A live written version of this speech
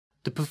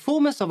The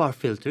performance of our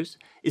filters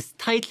is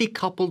tightly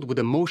coupled with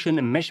the motion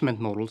and measurement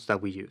models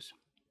that we use.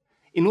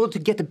 In order to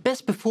get the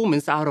best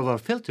performance out of our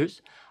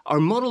filters, our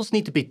models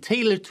need to be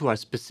tailored to our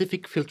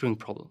specific filtering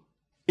problem.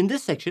 In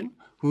this section,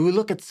 we will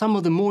look at some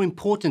of the more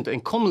important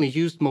and commonly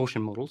used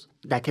motion models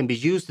that can be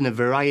used in a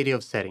variety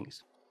of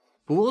settings.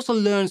 We will also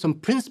learn some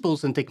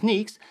principles and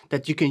techniques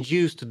that you can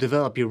use to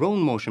develop your own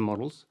motion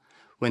models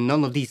when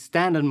none of these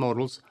standard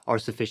models are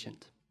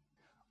sufficient.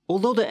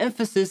 Although the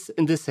emphasis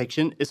in this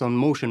section is on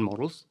motion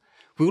models,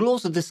 we will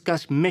also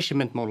discuss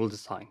measurement model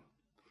design.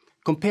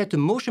 Compared to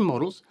motion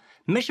models,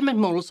 measurement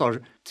models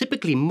are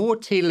typically more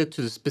tailored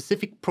to the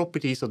specific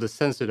properties of the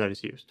sensor that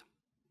is used.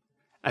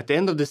 At the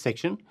end of this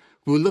section,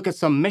 we will look at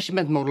some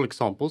measurement model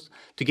examples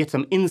to get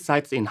some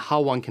insights in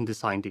how one can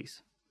design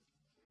these.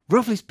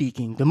 Roughly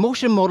speaking, the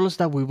motion models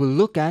that we will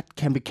look at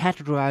can be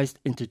categorized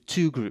into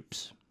two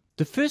groups.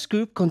 The first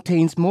group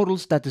contains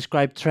models that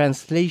describe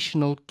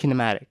translational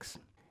kinematics.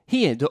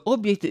 Here, the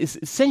object is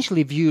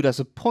essentially viewed as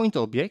a point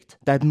object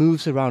that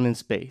moves around in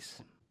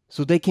space.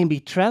 So they can be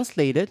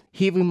translated.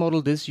 Here we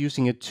model this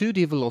using a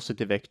 2D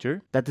velocity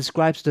vector that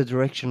describes the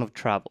direction of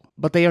travel,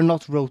 but they are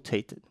not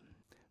rotated.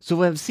 So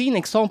we have seen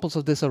examples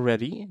of this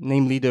already,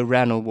 namely the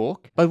random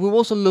walk, but we'll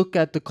also look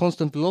at the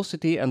constant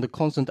velocity and the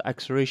constant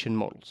acceleration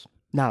models.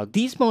 Now,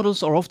 these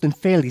models are often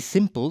fairly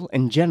simple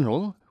and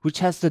general, which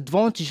has the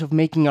advantage of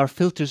making our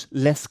filters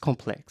less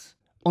complex.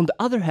 On the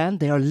other hand,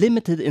 they are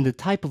limited in the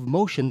type of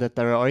motion that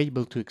they are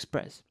able to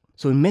express.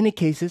 So in many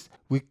cases,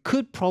 we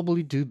could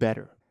probably do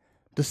better.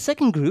 The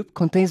second group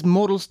contains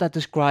models that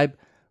describe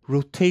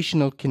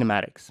rotational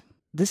kinematics.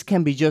 This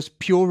can be just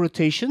pure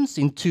rotations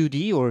in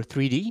 2D or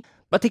 3D,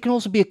 but they can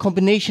also be a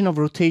combination of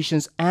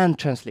rotations and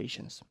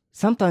translations.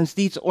 Sometimes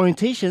these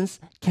orientations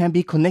can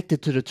be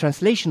connected to the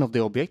translation of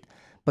the object,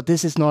 but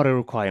this is not a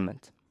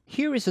requirement.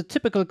 Here is a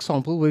typical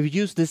example where we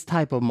use this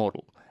type of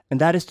model,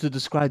 and that is to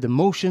describe the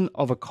motion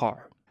of a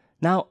car.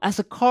 Now, as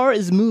a car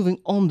is moving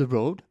on the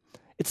road,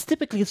 it's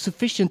typically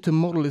sufficient to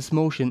model its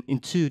motion in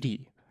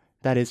 2D,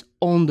 that is,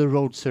 on the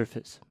road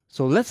surface.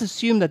 So let's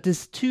assume that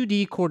this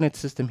 2D coordinate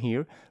system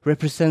here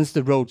represents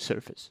the road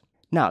surface.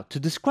 Now, to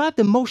describe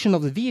the motion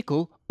of the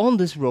vehicle on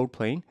this road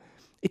plane,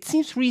 it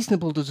seems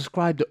reasonable to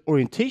describe the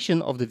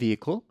orientation of the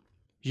vehicle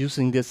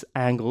using this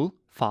angle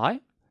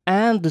phi,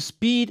 and the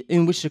speed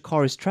in which the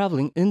car is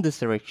traveling in this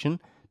direction,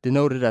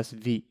 denoted as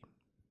v.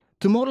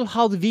 To model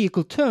how the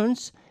vehicle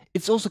turns,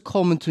 it's also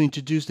common to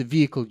introduce the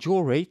vehicle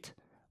yaw rate,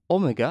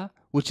 omega,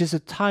 which is a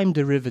time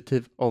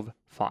derivative of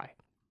phi.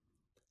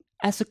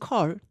 As a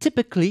car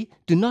typically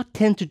do not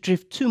tend to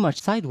drift too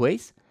much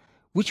sideways,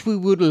 which we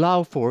would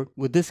allow for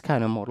with this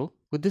kind of model,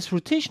 with this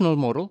rotational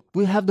model,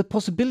 we have the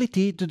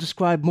possibility to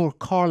describe more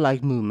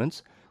car-like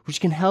movements, which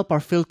can help our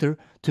filter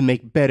to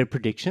make better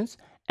predictions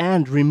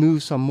and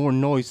remove some more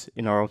noise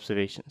in our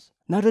observations.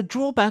 Now, the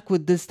drawback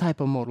with this type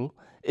of model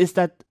is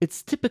that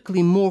it's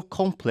typically more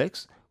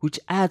complex, which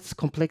adds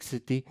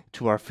complexity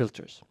to our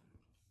filters.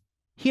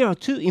 Here are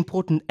two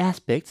important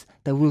aspects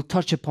that we'll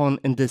touch upon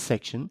in this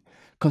section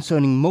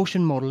concerning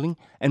motion modeling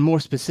and more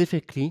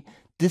specifically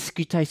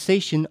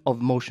discretization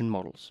of motion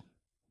models.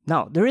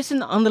 Now, there is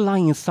an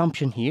underlying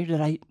assumption here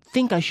that I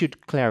think I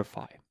should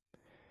clarify.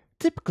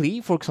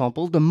 Typically, for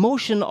example, the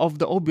motion of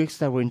the objects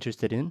that we're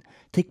interested in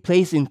take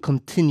place in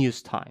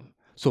continuous time,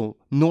 so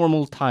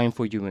normal time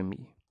for you and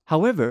me.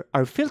 However,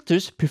 our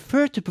filters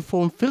prefer to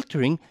perform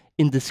filtering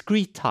in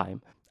discrete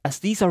time, as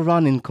these are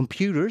run in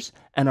computers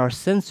and our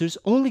sensors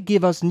only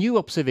give us new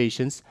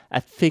observations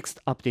at fixed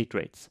update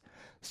rates,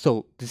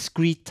 so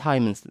discrete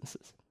time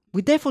instances.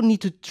 We therefore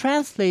need to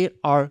translate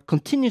our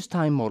continuous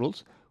time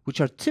models, which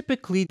are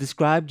typically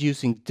described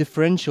using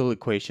differential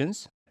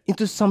equations,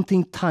 into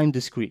something time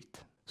discrete.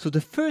 So the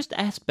first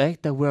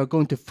aspect that we are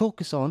going to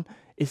focus on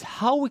is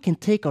how we can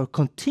take our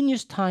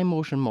continuous time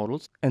motion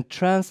models and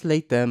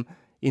translate them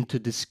into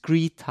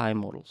discrete time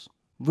models.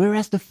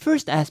 Whereas the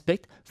first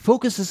aspect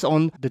focuses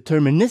on the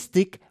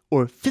deterministic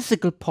or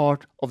physical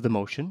part of the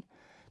motion,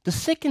 the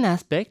second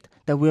aspect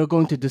that we are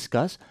going to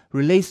discuss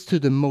relates to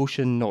the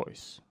motion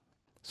noise.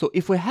 So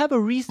if we have a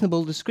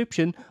reasonable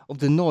description of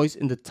the noise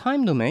in the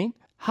time domain,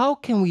 how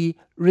can we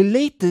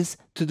relate this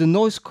to the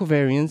noise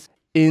covariance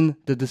in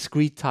the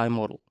discrete time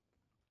model?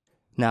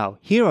 Now,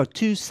 here are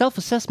two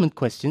self-assessment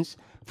questions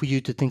for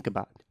you to think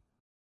about.